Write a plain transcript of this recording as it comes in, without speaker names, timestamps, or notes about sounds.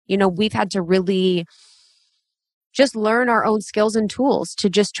we've had to really just learn our own skills and tools to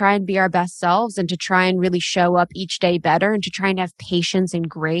just try and be our best selves and to try and really show up each day better and to try and have patience and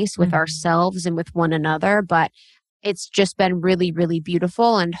grace with ourselves and with one another. But it's just been really, really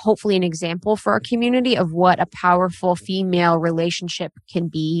beautiful and hopefully an example for our community of what a powerful female relationship can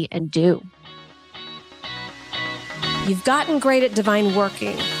be and do. You've gotten great at divine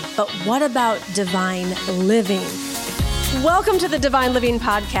working, but what about divine living? Welcome to the Divine Living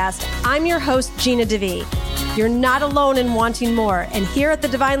Podcast. I'm your host, Gina DeVee. You're not alone in wanting more. And here at the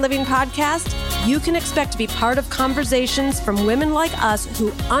Divine Living Podcast, you can expect to be part of conversations from women like us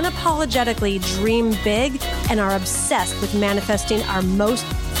who unapologetically dream big and are obsessed with manifesting our most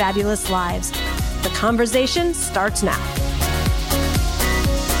fabulous lives. The conversation starts now.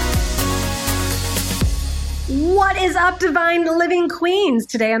 What is up, Divine Living Queens?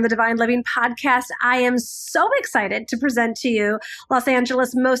 Today on the Divine Living Podcast, I am so excited to present to you Los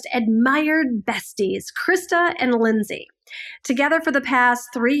Angeles' most admired besties, Krista and Lindsay. Together for the past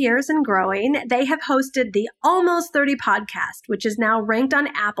 3 years and growing, they have hosted the Almost 30 podcast, which is now ranked on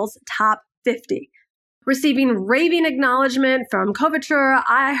Apple's top 50. Receiving raving acknowledgement from Coverture,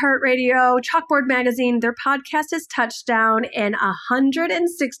 iHeartRadio, Chalkboard Magazine, their podcast has touched down in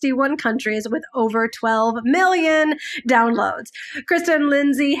 161 countries with over 12 million downloads. Krista and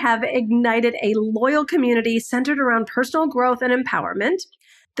Lindsay have ignited a loyal community centered around personal growth and empowerment.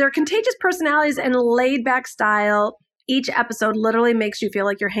 Their contagious personalities and laid-back style, each episode literally makes you feel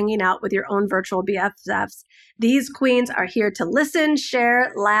like you're hanging out with your own virtual BFFs. These queens are here to listen,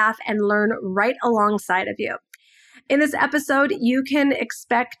 share, laugh, and learn right alongside of you. In this episode, you can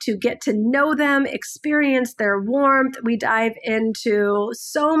expect to get to know them, experience their warmth. We dive into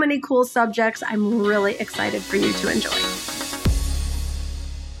so many cool subjects. I'm really excited for you to enjoy.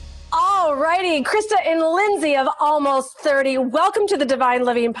 All righty, Krista and Lindsay of Almost 30, welcome to the Divine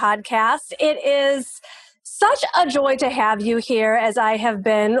Living Podcast. It is such a joy to have you here as I have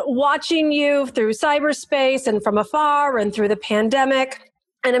been watching you through cyberspace and from afar and through the pandemic.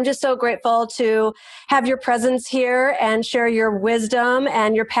 And I'm just so grateful to have your presence here and share your wisdom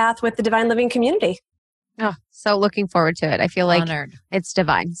and your path with the Divine Living community. Oh, so looking forward to it. I feel like Honored. It's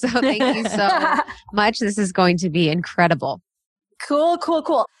divine. So thank you so much. This is going to be incredible. Cool.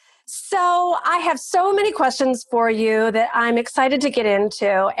 So I have so many questions for you that I'm excited to get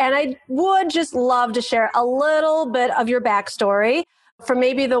into. And I would just love to share a little bit of your backstory for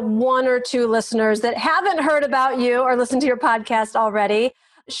maybe the one or two listeners that haven't heard about you or listened to your podcast already.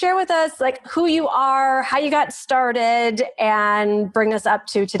 Share with us like who you are, how you got started, and bring us up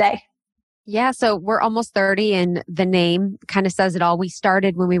to today. Yeah, so we're almost 30 and the name kind of says it all. We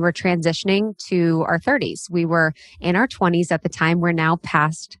started when we were transitioning to our 30s. We were in our 20s at the time. We're now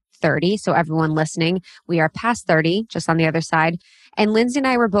past 30. So everyone listening, we are past 30, just on the other side. And Lindsay and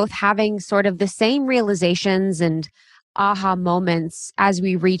I were both having sort of the same realizations and aha moments as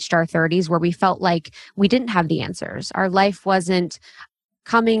we reached our 30s where we felt like we didn't have the answers. Our life wasn't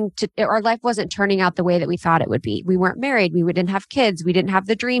turning out the way that we thought it would be. We weren't married. We didn't have kids. We didn't have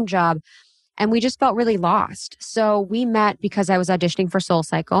the dream job. And we just felt really lost. So we met because I was auditioning for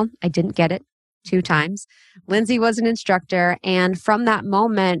SoulCycle. I didn't get it 2 times. Lindsay was an instructor. And from that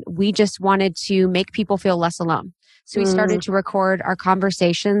moment, we just wanted to make people feel less alone. So we started to record our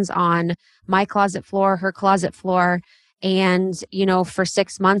conversations on my closet floor, her closet floor. And, for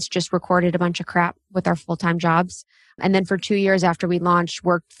 6 months, just recorded a bunch of crap with our full-time jobs. And then for 2 years after we launched,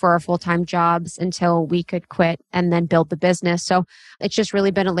 worked for our full-time jobs until we could quit and then build the business. So it's just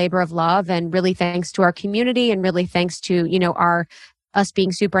really been a labor of love, and really thanks to our community and really thanks to, us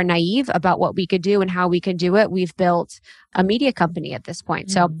being super naive about what we could do and how we could do it. We've built a media company at this point.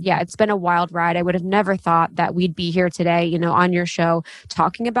 So yeah, it's been a wild ride. I would have never thought that we'd be here today, on your show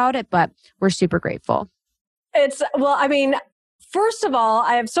talking about it, but we're super grateful. First of all,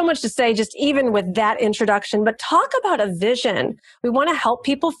 I have so much to say just even with that introduction, but talk about a vision. We want to help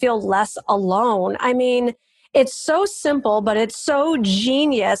people feel less alone. I mean, it's so simple, but it's so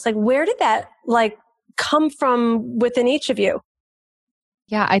genius. Like, where did that come from within each of you?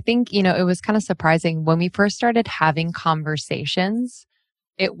 Yeah, I think, it was kind of surprising when we first started having conversations.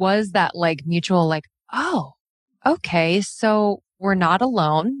 It was that mutual, oh, okay, so we're not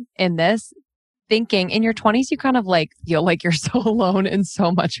alone in this. Thinking in your 20s, you kind of feel like you're so alone in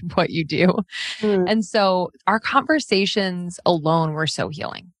so much of what you do. And so our conversations alone were so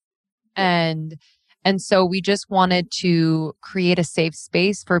healing. And so we just wanted to create a safe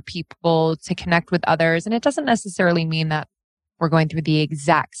space for people to connect with others. And it doesn't necessarily mean that we're going through the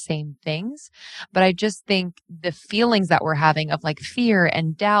exact same things, but I just think the feelings that we're having of fear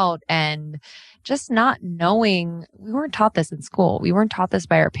and doubt and just not knowing, we weren't taught this in school. We weren't taught this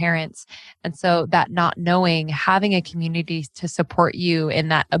by our parents. And so that not knowing, having a community to support you in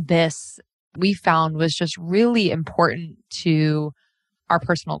that abyss, we found was just really important to our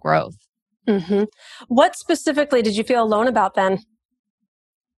personal growth. Mm-hmm. What specifically did you feel alone about then?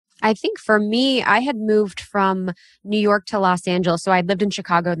 I think for me, I had moved from New York to Los Angeles. So I lived in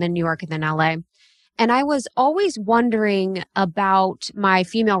Chicago, then New York, and then LA. And I was always wondering about my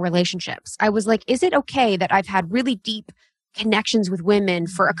female relationships. I was like, is it okay that I've had really deep connections with women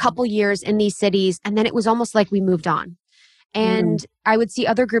for a couple years in these cities? And then it was almost like we moved on. And I would see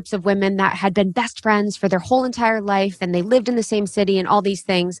other groups of women that had been best friends for their whole entire life and they lived in the same city and all these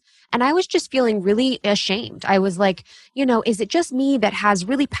things. And I was just feeling really ashamed. I was like, is it just me that has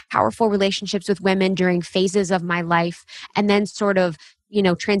really powerful relationships with women during phases of my life and then sort of,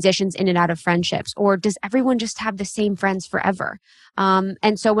 transitions in and out of friendships? Or does everyone just have the same friends forever?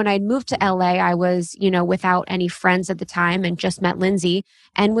 And so when I moved to LA, I was, without any friends at the time and just met Lindsay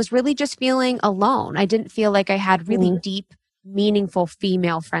and was really just feeling alone. I didn't feel like I had really deep, meaningful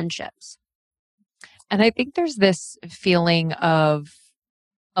female friendships. And I think there's this feeling of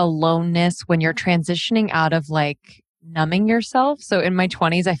aloneness when you're transitioning out of like numbing yourself. So in my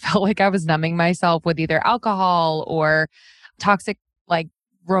 20s, I felt like I was numbing myself with either alcohol or toxic, like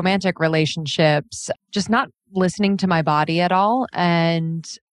romantic relationships, just not listening to my body at all. And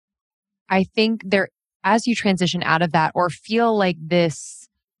I think as you transition out of that or feel like this,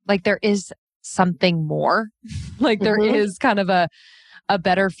 like there is something more, like there is kind of a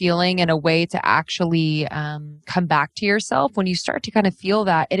better feeling and a way to actually come back to yourself. When you start to kind of feel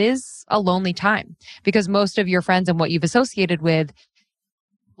that, it is a lonely time because most of your friends and what you've associated with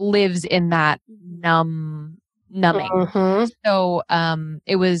lives in that numbing. So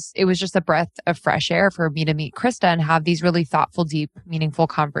it was just a breath of fresh air for me to meet Krista and have these really thoughtful, deep, meaningful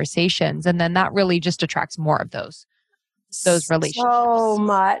conversations. And then that really just attracts more of those relationships.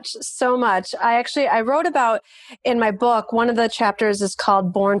 So much. I wrote about in my book, one of the chapters is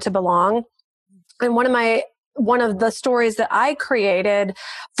called Born to Belong. And one of the stories that I created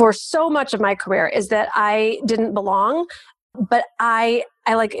for so much of my career is that I didn't belong, but I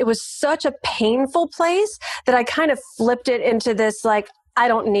like, it was such a painful place that I kind of flipped it into this, like, I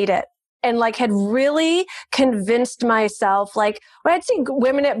don't need it. And like had really convinced myself, like when I'd see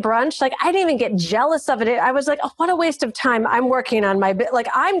women at brunch, like I didn't even get jealous of it. I was like, oh, what a waste of time. I'm working on my bit. Like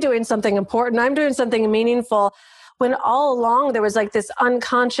I'm doing something important. I'm doing something meaningful. When all along there was like this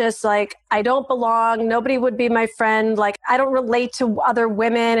unconscious, like I don't belong. Nobody would be my friend. Like I don't relate to other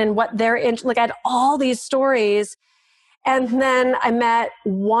women and what they're into. Like I had all these stories. And then I met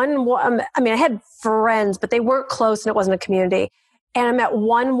I had friends, but they weren't close and it wasn't a community. And I met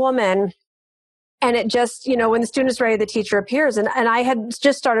one woman and it just, when the student is ready, the teacher appears. And I had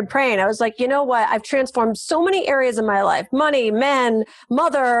just started praying. I was like, you know what? I've transformed so many areas of my life, money, men,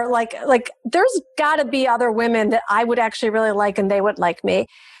 mother, like there's gotta be other women that I would actually really like and they would like me.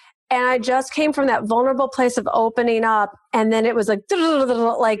 And I just came from that vulnerable place of opening up. And then it was like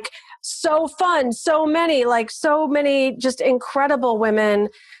so fun, so many just incredible women.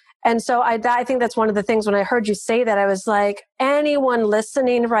 And so I think that's one of the things when I heard you say that, I was like, anyone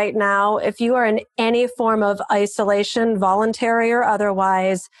listening right now, if you are in any form of isolation, voluntary or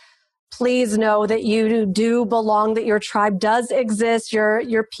otherwise, please know that you do belong, that your tribe does exist,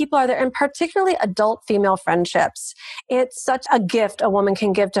 your people are there, and particularly adult female friendships. It's such a gift a woman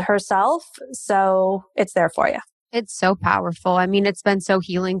can give to herself. So it's there for you. It's so powerful. I mean, it's been so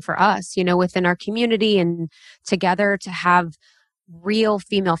healing for us, within our community and together to have real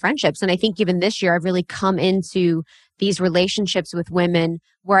female friendships. And I think even this year, I've really come into these relationships with women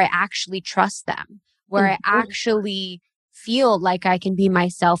where I actually trust them, where I actually feel like I can be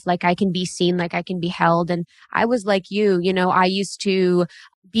myself, like I can be seen, like I can be held. And I was like you, I used to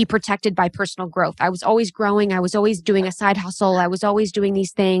be protected by personal growth. I was always growing. I was always doing a side hustle. I was always doing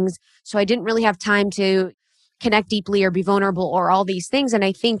these things. So I didn't really have time to connect deeply or be vulnerable or all these things. And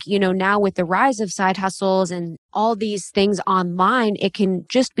I think, now with the rise of side hustles and all these things online, it can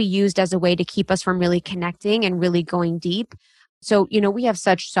just be used as a way to keep us from really connecting and really going deep. So, we have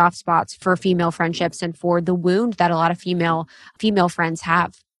such soft spots for female friendships and for the wound that a lot of female friends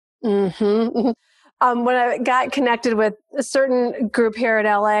have. When I got connected with a certain group here in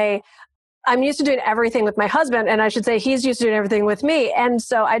LA, I'm used to doing everything with my husband, and I should say he's used to doing everything with me. And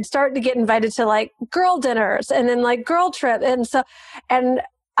so I'd start to get invited to like girl dinners and then like girl trip. And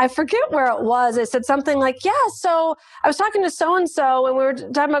I forget where it was. It said something like, yeah, so I was talking to so-and-so and we were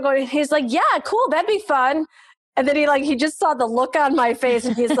talking about going, he's like, yeah, cool. That'd be fun. And then he just saw the look on my face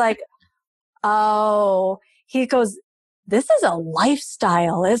and he's like, oh, he goes, this is a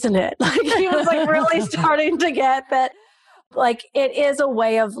lifestyle, isn't it? Like he was like really starting to get that. Like it is a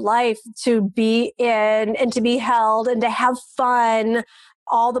way of life to be in and to be held and to have fun,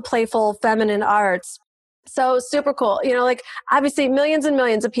 all the playful feminine arts. So super cool. You know, like obviously millions and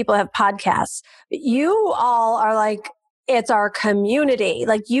millions of people have podcasts. But you all are like, it's our community.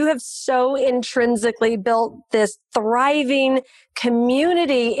 Like you have so intrinsically built this thriving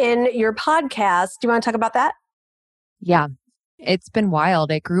community in your podcast. Do you want to talk about that? Yeah. It's been wild.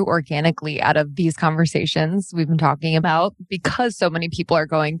 It grew organically out of these conversations we've been talking about because so many people are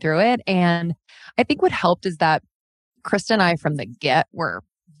going through it. And I think what helped is that Krista and I from the get were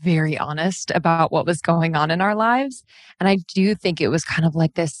very honest about what was going on in our lives. And I do think it was kind of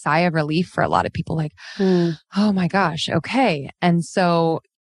like this sigh of relief for a lot of people, like, oh my gosh, okay. And so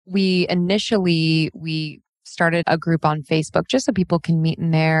we started a group on Facebook just so people can meet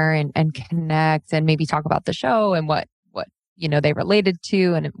in there and connect and maybe talk about the show and what they related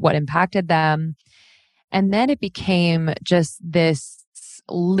to and what impacted them. And then it became just this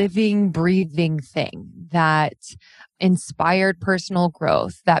living, breathing thing that inspired personal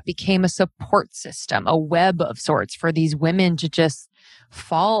growth, that became a support system, a web of sorts for these women to just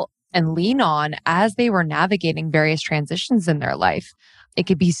fall and lean on as they were navigating various transitions in their life. It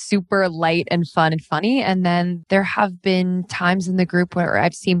could be super light and fun and funny. And then there have been times in the group where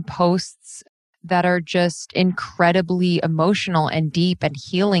I've seen posts that are just incredibly emotional and deep and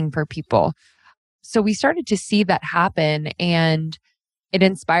healing for people. So we started to see that happen, and it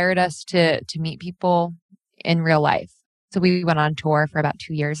inspired us to meet people in real life. So we went on tour for about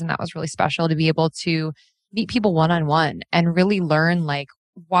 2 years, and that was really special to be able to meet people one-on-one and really learn like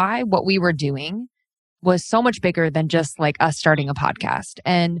why what we were doing was so much bigger than just like us starting a podcast,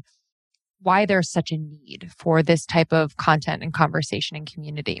 and why there's such a need for this type of content and conversation and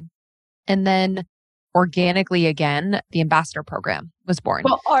community. And then organically again, the ambassador program was born.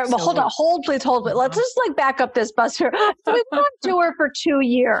 Well, all right, well, hold, please. Let's just like back up this bus here. So we've been on tour for 2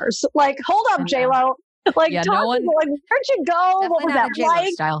 years. Like, hold up, J-Lo. Like, like, where'd you go? What was that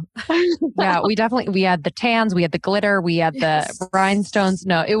like? Style. Yeah, we had the tans, we had the glitter, we had the rhinestones.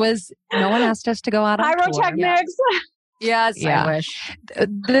 No one asked us to go out on Pyrotechnics. Yes, yeah. I wish.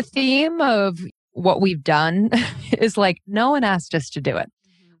 The theme of what we've done is like, no one asked us to do it.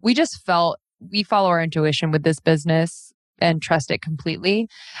 We just felt we follow our intuition with this business and trust it completely.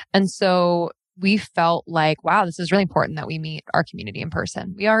 And so we felt like, wow, this is really important that we meet our community in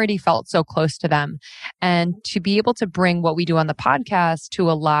person. We already felt so close to them. And to be able to bring what we do on the podcast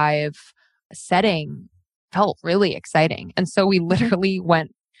to a live setting felt really exciting. And so we literally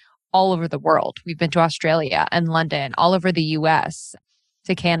went all over the world. We've been to Australia and London, all over the US,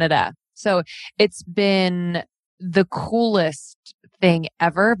 to Canada. So it's been the coolest thing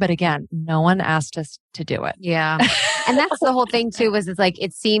ever. But again, no one asked us to do it. Yeah. And that's the whole thing too, is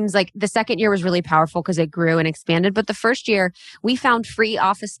it seems like the second year was really powerful because it grew and expanded. But the first year we found free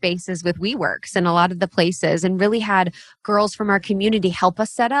office spaces with WeWorks and a lot of the places, and really had girls from our community help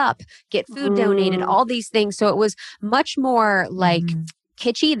us set up, get food donated, all these things. So it was much more like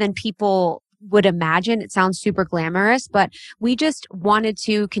kitschy than people would imagine. It sounds super glamorous, but we just wanted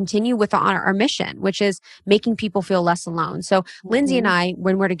to continue with our mission, which is making people feel less alone. So Lindsay and I,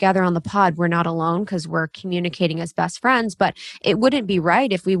 when we're together on the pod, we're not alone because we're communicating as best friends, but it wouldn't be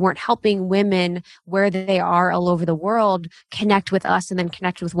right if we weren't helping women where they are all over the world connect with us and then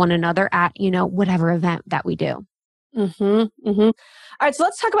connect with one another at, whatever event that we do. All right, so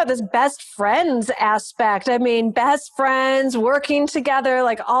let's talk about this best friends aspect. I mean, best friends working together,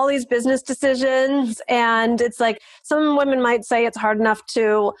 like all these business decisions. And it's like some women might say it's hard enough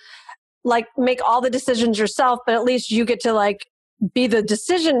to like make all the decisions yourself, but at least you get to like be the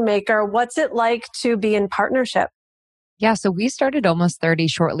decision maker. What's it like to be in partnership? Yeah, so we started Almost 30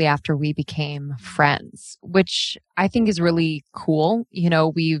 shortly after we became friends, which I think is really cool.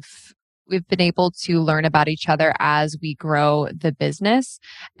 We've been able to learn about each other as we grow the business.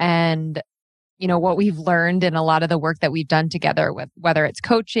 And, what we've learned in a lot of the work that we've done together, with whether it's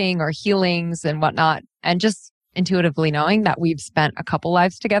coaching or healings and whatnot, and just intuitively knowing that we've spent a couple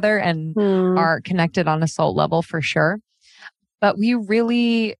lives together and are connected on a soul level for sure. But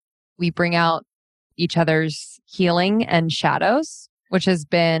we bring out each other's healing and shadows, which has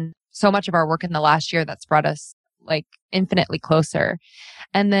been so much of our work in the last year that's brought us like infinitely closer.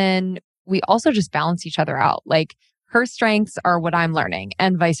 And then we also just balance each other out. Like her strengths are what I'm learning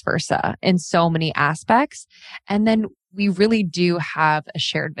and vice versa in so many aspects. And then we really do have a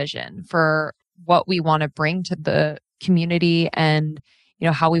shared vision for what we want to bring to the community and,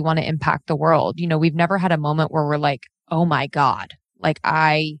 how we want to impact the world. We've never had a moment where we're like, oh my God, like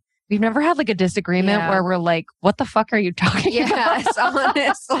I we've never had like a disagreement where we're like, what the fuck are you talking about? Yes,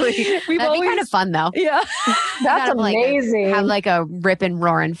 honestly. That'd be kind of fun though. Yeah. That's amazing. Have like a rip and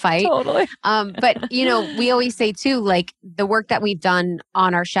roar and fight. Totally. But we always say too, like the work that we've done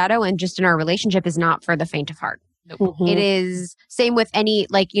on our shadow and just in our relationship is not for the faint of heart. Mm-hmm. It is same with any,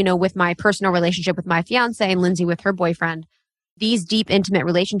 with my personal relationship with my fiance and Lindsay with her boyfriend. These deep, intimate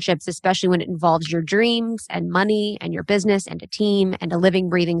relationships, especially when it involves your dreams and money and your business and a team and a living,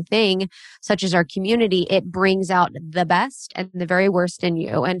 breathing thing, such as our community, it brings out the best and the very worst in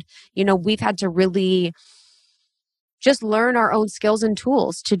you. And, we've had to really just learn our own skills and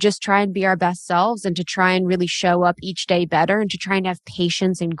tools to just try and be our best selves and to try and really show up each day better and to try and have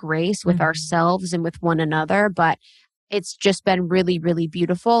patience and grace with ourselves and with one another. But it's just been really, really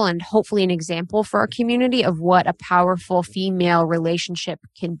beautiful and hopefully an example for our community of what a powerful female relationship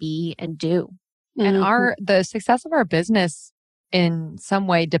can be and do. And the success of our business in some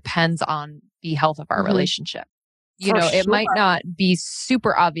way depends on the health of our relationship. It might not be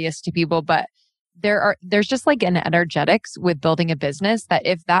super obvious to people, but there's just like an energetics with building a business that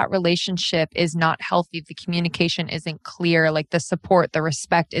if that relationship is not healthy, if the communication isn't clear, like the support, the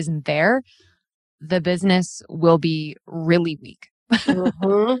respect isn't there, the business will be really weak. So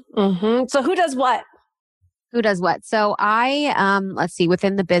who does what? Who does what? So I, let's see,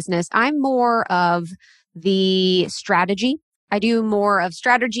 within the business, I'm more of the strategy. I do more of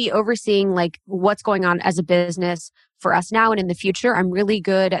strategy, overseeing like what's going on as a business for us now and in the future. I'm really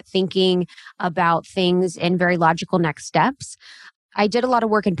good at thinking about things in very logical next steps. I did a lot of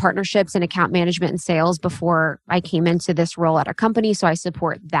work in partnerships and account management and sales before I came into this role at our company. So I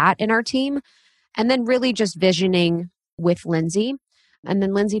support that in our team. And then really just visioning with Lindsay. And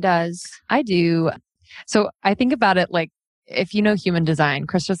then Lindsay does. I do. So I think about it like, if you know human design,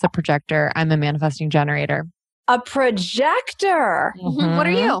 Krista's a projector. I'm a manifesting generator. A projector. Mm-hmm. What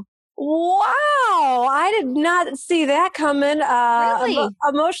are you? Wow. I did not see that coming. Really?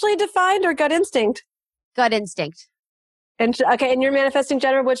 Emotionally defined or gut instinct? Gut instinct. And you're manifesting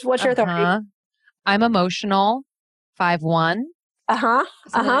generator. What's your authority? I'm emotional, 5'1". Like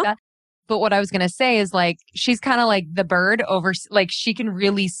that. But what I was going to say is like, she's kind of like the bird over, like she can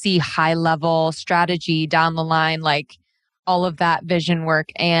really see high level strategy down the line, like all of that vision work.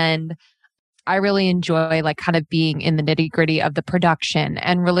 And I really enjoy like kind of being in the nitty gritty of the production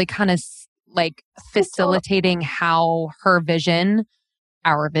and really kind of like facilitating how her vision,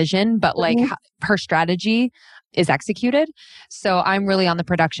 our vision, but like her strategy is executed. So I'm really on the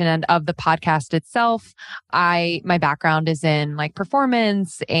production end of the podcast itself. My background is in like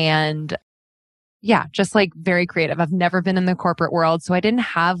performance and just like very creative. I've never been in the corporate world, so I didn't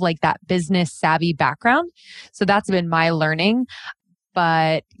have like that business savvy background. So that's been my learning.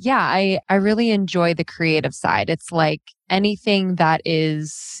 But I really enjoy the creative side. It's like anything that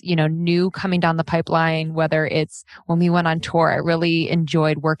is, new coming down the pipeline, whether it's when we went on tour, I really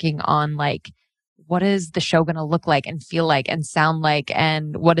enjoyed working on like, what is the show going to look like and feel like and sound like?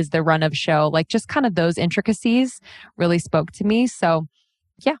 And what is the run of show? Like just kind of those intricacies really spoke to me. So,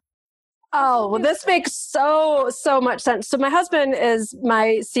 yeah. Oh, well, this makes so much sense. So my husband is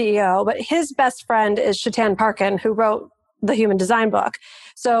my CEO, but his best friend is Chetan Parkin, who wrote the Human Design book.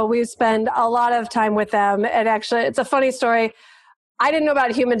 So we spend a lot of time with them. And actually, it's a funny story. I didn't know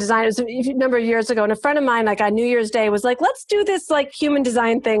about human design. It was a number of years ago. And a friend of mine, like on New Year's Day, was like, let's do this like human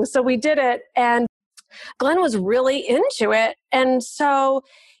design thing. So we did it. And Glenn was really into it. And so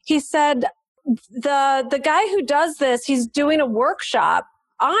he said, the guy who does this, he's doing a workshop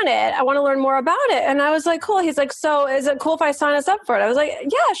on it. I want to learn more about it. And I was like, cool. He's like, so is it cool if I sign us up for it? I was like,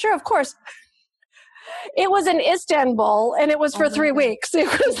 yeah, sure. Of course. It was in Istanbul and it was for 3 weeks. It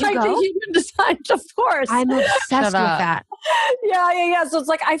was like the human design, of course. I'm obsessed with that. Yeah. So it's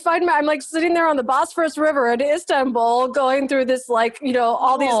like, I'm like sitting there on the Bosphorus River in Istanbul going through this, like,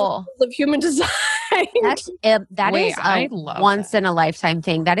 all these levels of human design. That is a once in a lifetime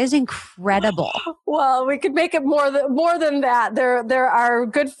thing. That is incredible. Well, we could make it more than that. They're our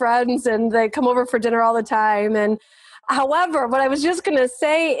good friends and they come over for dinner all the time. And however, what I was just going to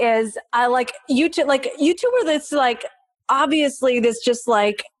say is I like you two were this like, obviously this just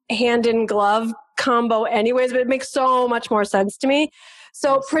like hand in glove combo anyways, but it makes so much more sense to me.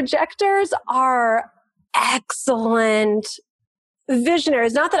 So projectors are excellent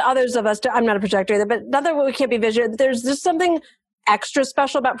visionaries. Not that others of us I'm not a projector either, but not that we can't be visionary. There's just something extra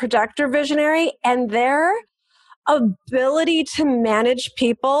special about projector visionary and their ability to manage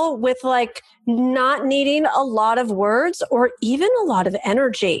people with like not needing a lot of words or even a lot of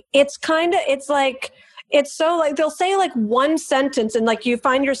energy. It's like it's so like they'll say like one sentence and like you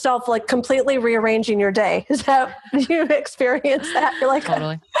find yourself like completely rearranging your day. Is that you experience that? You're like,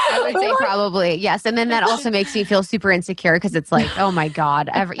 Totally. I would say probably yes, and then that also makes me feel super insecure because it's like, oh my god,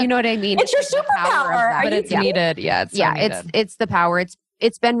 you know what I mean? It's your like the power of superpower. that. But it's needed. Yeah. It's so needed. It's the power.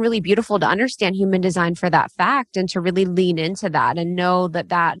 It's been really beautiful to understand human design for that fact and to really lean into that and know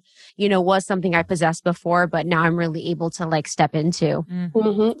that, you know, was something I possessed before, but now I'm really able to like step into.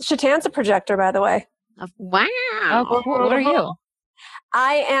 Shatan's a projector, by the way. Wow. Oh, cool. What are you?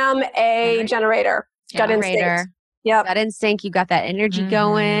 I am a generator. Gut Generator. instinct. Yep. That instinct, you got that energy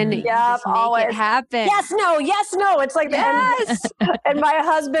going. You just make always. it happen. Yes, no. It's like, yes. And my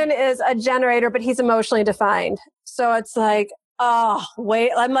husband is a generator, but he's emotionally defined. So it's like, oh,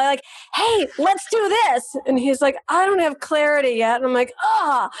 wait. I'm like, hey, let's do this. And he's like, I don't have clarity yet. And I'm like,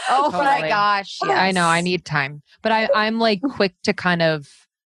 oh Totally. my gosh. Yeah, I know. I need time. But I'm like quick to kind of,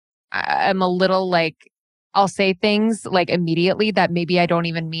 I'm a little like, I'll say things like immediately that maybe I don't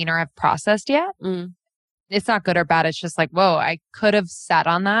even mean or have processed yet. It's not good or bad. It's just like, whoa, I could have sat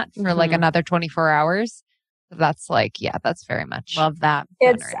on that for like another 24 hours. That's like, yeah, that's very much Love that.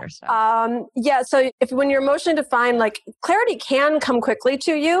 generator stuff. So when you're emotionally defined, like clarity can come quickly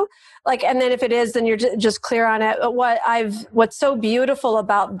to you. Like, and then if it is, then you're just clear on it. But what's so beautiful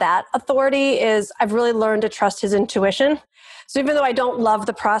about that authority is I've really learned to trust his intuition. So even though I don't love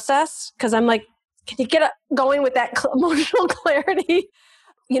the process, because I'm like, can you get going with that emotional clarity?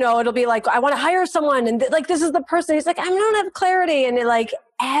 You know, it'll be like, I want to hire someone and like, this is the person. He's like, I don't have clarity. And like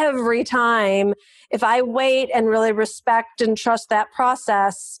every time, if I wait and really respect and trust that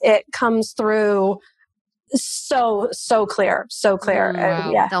process, it comes through so clear.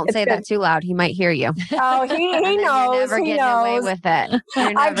 Wow. Yeah, don't say that too loud. He might hear you. Oh, he knows. You're never getting away with it.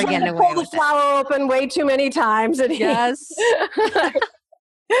 You're I've never getting away pulled the with it. flower open way too many times. And Yes.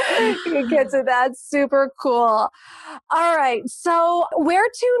 he gets it. That's super cool. All right. So where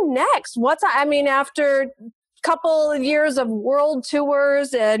to next? After a couple of years of world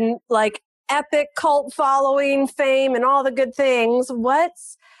tours and like epic cult following, fame, and all the good things,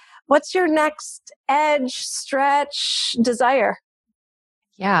 what's your next edge, stretch, desire?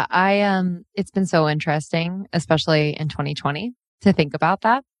 Yeah, it's been so interesting, especially in 2020, to think about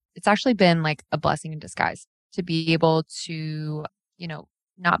that. It's actually been like a blessing in disguise to be able to, you know,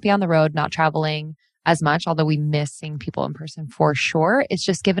 not be on the road, not traveling as much, although we miss seeing people in person for sure. It's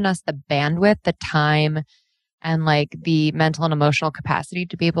just given us the bandwidth, the time, and like the mental and emotional capacity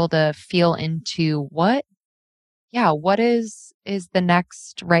to be able to feel into what is the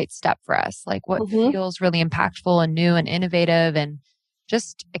next right step for us? Like what feels really impactful and new and innovative and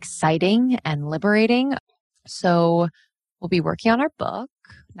just exciting and liberating. So we'll be working on our book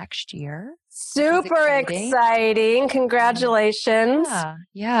next year. Super exciting. Congratulations.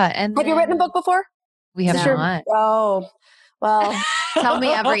 Yeah. And have you written a book before? We have not. Oh, well. Tell me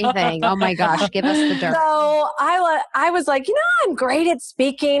everything. Oh my gosh, give us the dirt. So I was like, I'm great at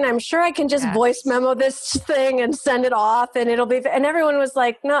speaking. I'm sure I can just voice memo this thing and send it off and it'll be, and everyone was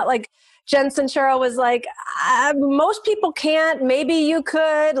like, not like Jen Sincero was like, most people can't, maybe you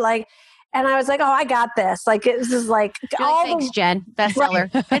could like, and I was like, oh, I got this. Like, this is like, thanks, Jen. Bestseller.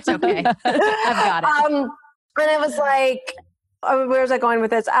 It's okay. I've got it. And it was like, where was I going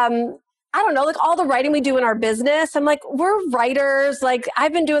with this? I don't know, like all the writing we do in our business. I'm like, we're writers. Like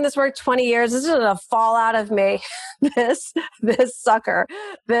I've been doing this work 20 years. This is a fallout of me. this sucker.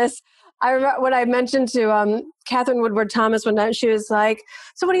 I remember when I mentioned to Catherine Woodward Thomas one night, she was like,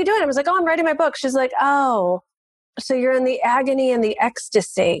 so what are you doing? I was like, oh, I'm writing my book. She's like, oh, so you're in the agony and the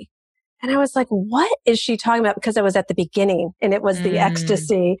ecstasy. And I was like, what is she talking about? Because I was at the beginning and it was the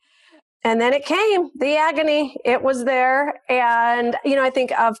ecstasy. And then it came, the agony, it was there. And, I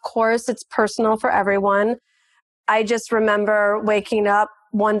think, of course, it's personal for everyone. I just remember waking up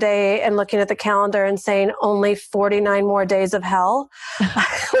one day and looking at the calendar and saying only 49 more days of hell when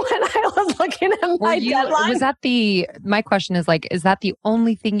I was looking at my deadline. Was that my question is like, is that the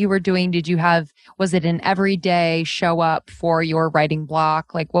only thing you were doing? Was it an everyday show up for your writing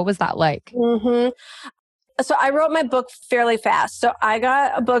block? Like, what was that like? So I wrote my book fairly fast. So I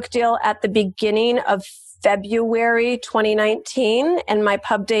got a book deal at the beginning of February 2019, and my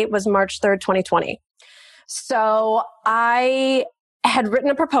pub date was March 3rd, 2020. So I had written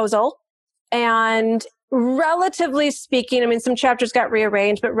a proposal, and relatively speaking, some chapters got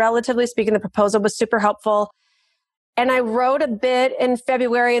rearranged, but relatively speaking, the proposal was super helpful. And I wrote a bit in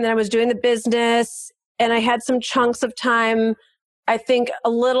February, and then I was doing the business, and I had some chunks of time, I think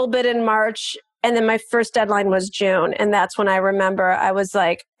a little bit in March. And then my first deadline was June. And that's when I remember I was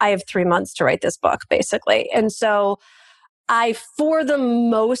like, I have 3 months to write this book, basically. And so I, for the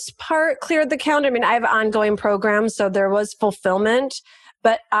most part, cleared the calendar. I mean, I have ongoing programs, so there was fulfillment,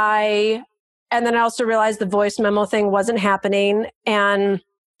 and then I also realized the voice memo thing wasn't happening. And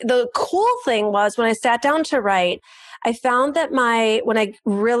the cool thing was when I sat down to write, I found that when I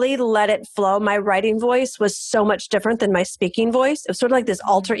really let it flow, my writing voice was so much different than my speaking voice. It was sort of like this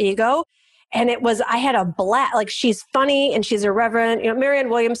alter ego. And I had a blast. Like, she's funny and she's irreverent. Marianne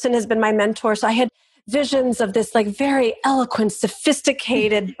Williamson has been my mentor. So I had visions of this like very eloquent,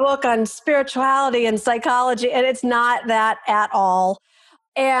 sophisticated book on spirituality and psychology. And it's not that at all.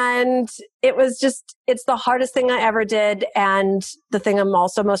 And it's the hardest thing I ever did. And the thing I'm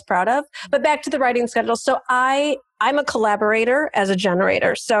also most proud of. But back to the writing schedule. So I'm a collaborator as a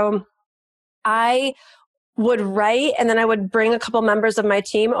generator. So I would write, and then I would bring a couple members of my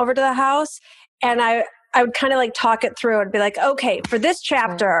team over to the house, and I would kind of like talk it through and be like, okay, for this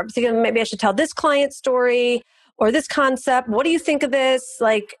chapter, I'm thinking maybe I should tell this client story or this concept. What do you think of this?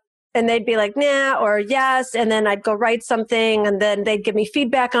 Like, and they'd be like, nah, or yes. And then I'd go write something, and then they'd give me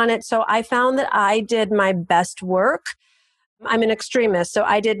feedback on it. So I found that I did my best work. I'm an extremist. So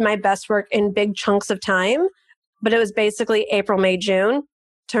I did my best work in big chunks of time, but it was basically April, May, June,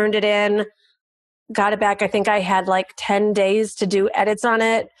 turned it in, got it back. I think I had like 10 days to do edits on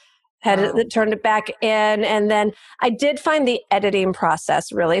it, turned it back in. And then I did find the editing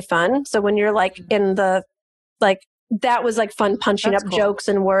process really fun. So when you're like in the, like, that was like fun punching up jokes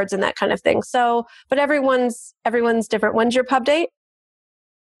and words and that kind of thing. So, but everyone's different. When's your pub date?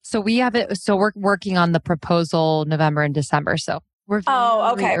 So we have it. So we're working on the proposal November and December. So we're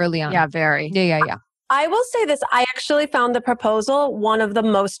really early on. Yeah, very. Yeah. I will say this. I actually found the proposal one of the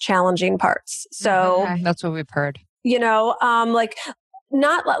most challenging parts. So that's what we've heard. Like,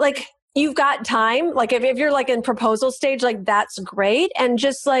 not like you've got time. Like if you're like in proposal stage, like that's great. And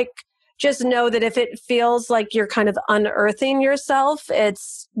just know that if it feels like you're kind of unearthing yourself,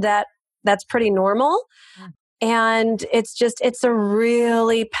 that's pretty normal. And it's a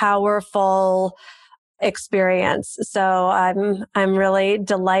really powerful experience. So I'm really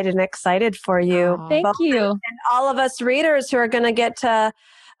delighted and excited for you. Thank you. And all of us readers who are going to get to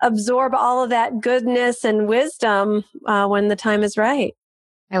absorb all of that goodness and wisdom when the time is right.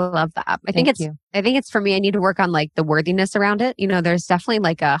 I love that. I think it's for me, I need to work on like the worthiness around it. There's definitely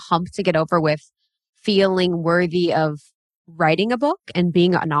like a hump to get over with feeling worthy of writing a book and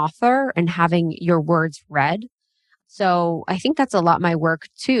being an author and having your words read. So I think that's a lot of my work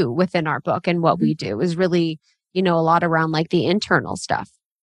too within our book, and what we do is really, a lot around like the internal stuff.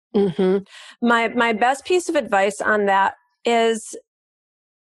 Mm-hmm. My best piece of advice on that is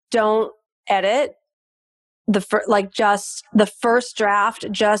don't edit just the first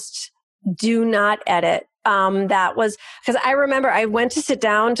draft. Just do not edit. That was because I remember I went to sit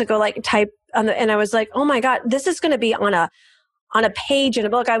down to go like type and I was like, oh my God, this is going to be on a page in a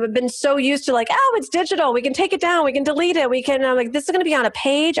book. I've been so used to like, oh, it's digital. We can take it down. We can delete it. This is going to be on a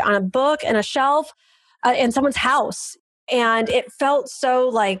page, on a book, and a shelf in someone's house. And it felt so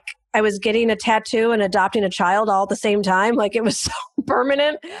like I was getting a tattoo and adopting a child all at the same time. Like it was so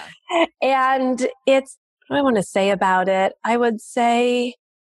permanent. And what do I want to say about it? I would say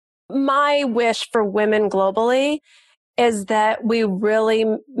my wish for women globally is that we really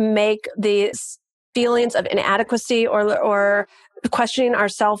make these feelings of inadequacy or questioning our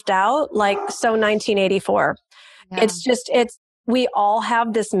self-doubt like so 1984. Yeah. We all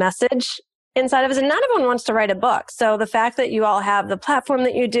have this message inside of us, and not everyone wants to write a book. So the fact that you all have the platform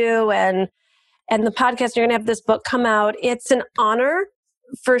that you do and the podcast, you're going to have this book come out, it's an honor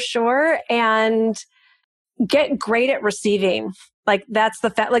for sure. And get great at receiving. Like that's the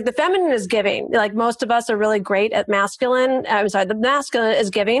feminine is giving. Like most of us are really great at masculine. The masculine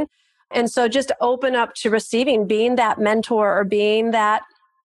is giving. And so just open up to receiving, being that mentor or being that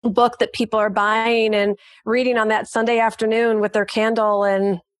book that people are buying and reading on that Sunday afternoon with their candle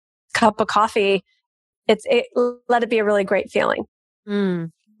and cup of coffee. Let it be a really great feeling.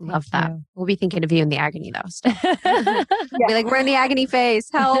 Love that. We'll be thinking of you in the agony though. We'll be like, we're in the agony phase.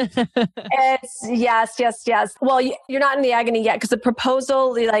 Help. Yes. Well, you're not in the agony yet because the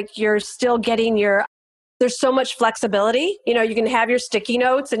proposal, like you're still getting there's so much flexibility. You can have your sticky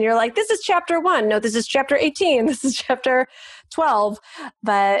notes and you're like, this is chapter 1. No, this is chapter 18. This is chapter 12.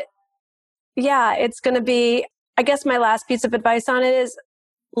 But yeah, it's going to be, I guess my last piece of advice on it is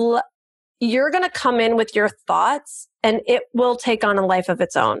you're going to come in with your thoughts and it will take on a life of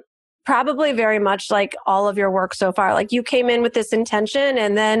its own. Probably very much like all of your work so far. Like you came in with this intention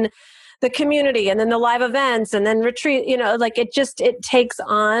and then the community and then the live events and then retreat, it takes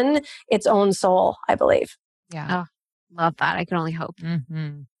on its own soul, I believe. Yeah. Oh, love that. I can only hope.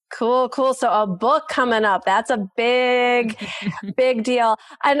 Mm-hmm. Cool. So a book coming up. That's a big, big deal.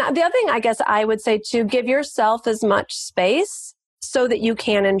 And the other thing I guess I would say too, give yourself as much space so that you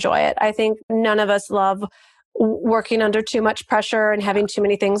can enjoy it. I think none of us love working under too much pressure and having too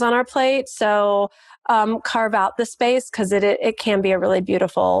many things on our plate. So carve out the space because it can be a really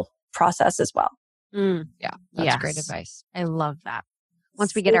beautiful process as well. Yeah, that's great advice. I love that.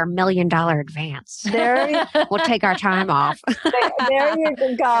 Once we get our $1 million advance, we'll take our time off. There you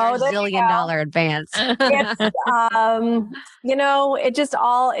go. Our $1 zillion advance. It's, it just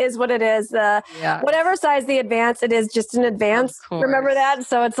all is what it is. Whatever size the advance, it is just an advance. Remember that?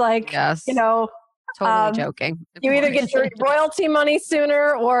 So it's like, totally joking. You either get your royalty money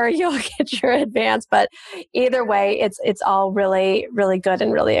sooner or you'll get your advance. But either way, it's all really, really good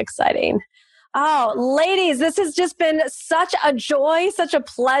and really exciting. Oh, ladies, this has just been such a joy, such a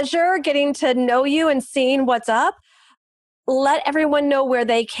pleasure getting to know you and seeing what's up. Let everyone know where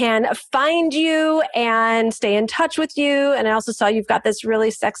they can find you and stay in touch with you. And I also saw you've got this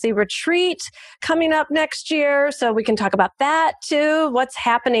really sexy retreat coming up next year. So we can talk about that too. What's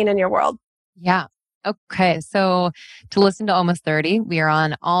happening in your world? Yeah. Okay. So to listen to Almost 30, we are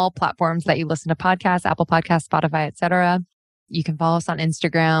on all platforms that you listen to podcasts, Apple Podcasts, Spotify, etc. You can follow us on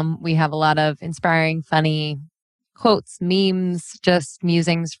Instagram. We have a lot of inspiring, funny quotes, memes, just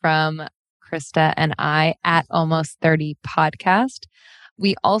musings from Krista and I at Almost 30 Podcast.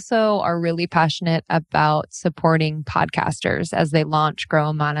 We also are really passionate about supporting podcasters as they launch, grow,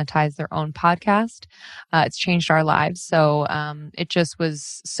 and monetize their own podcast. It's changed our lives. So it just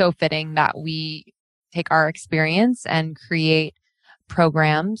was so fitting that we take our experience and create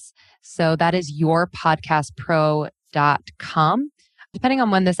programs. So that is yourpodcastpro.com. Depending on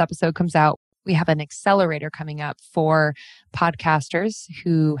when this episode comes out, we have an accelerator coming up for podcasters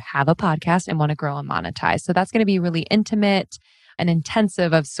who have a podcast and want to grow and monetize. So that's going to be really intimate and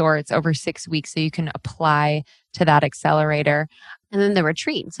intensive of sorts over 6 weeks. So you can apply to that accelerator. And then the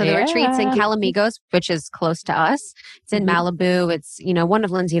retreat. So the retreat's in Calamigos, which is close to us. It's in Malibu. It's, one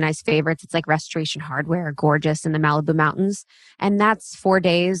of Lindsay and I's favorites. It's like Restoration Hardware, gorgeous in the Malibu mountains. And that's 4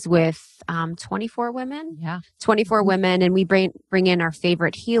 days with 24 women. Yeah. 24 women. And we bring in our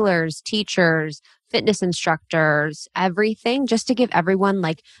favorite healers, teachers, fitness instructors, everything, just to give everyone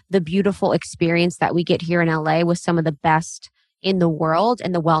like the beautiful experience that we get here in LA with some of the best in the world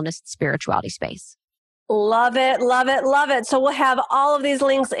in the wellness and spirituality space. Love it, love it, love it. So we'll have all of these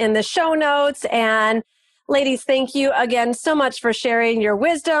links in the show notes. And ladies, thank you again so much for sharing your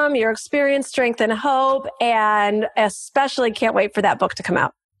wisdom, your experience, strength, and hope. And especially can't wait for that book to come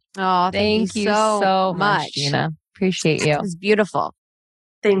out. Oh, thank you so much, Gina. Appreciate you. It was beautiful.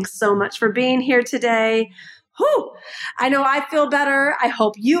 Thanks so much for being here today. Whew. I know I feel better. I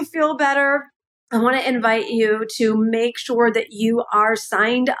hope you feel better. I want to invite you to make sure that you are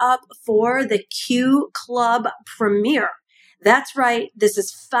signed up for the Q Club Premiere. That's right. This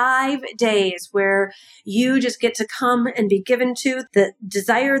is 5 days where you just get to come and be given to the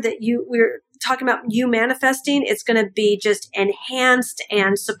desire that we're talking about you manifesting. It's going to be just enhanced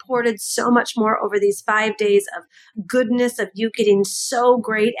and supported so much more over these 5 days of goodness, of you getting so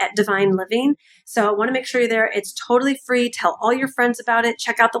great at divine living. So I want to make sure you're there. It's totally free. Tell all your friends about it.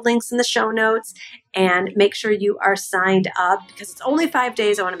 Check out the links in the show notes and make sure you are signed up because it's only 5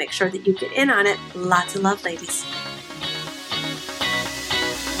 days. I want to make sure that you get in on it. Lots of love, ladies.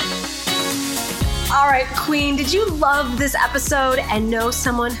 All right, Queen, did you love this episode and know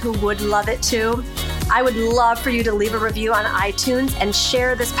someone who would love it too? I would love for you to leave a review on iTunes and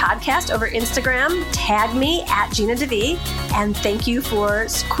share this podcast over Instagram. Tag me at Gina DeVee. And thank you for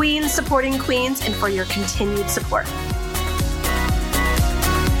Queens supporting Queens and for your continued support.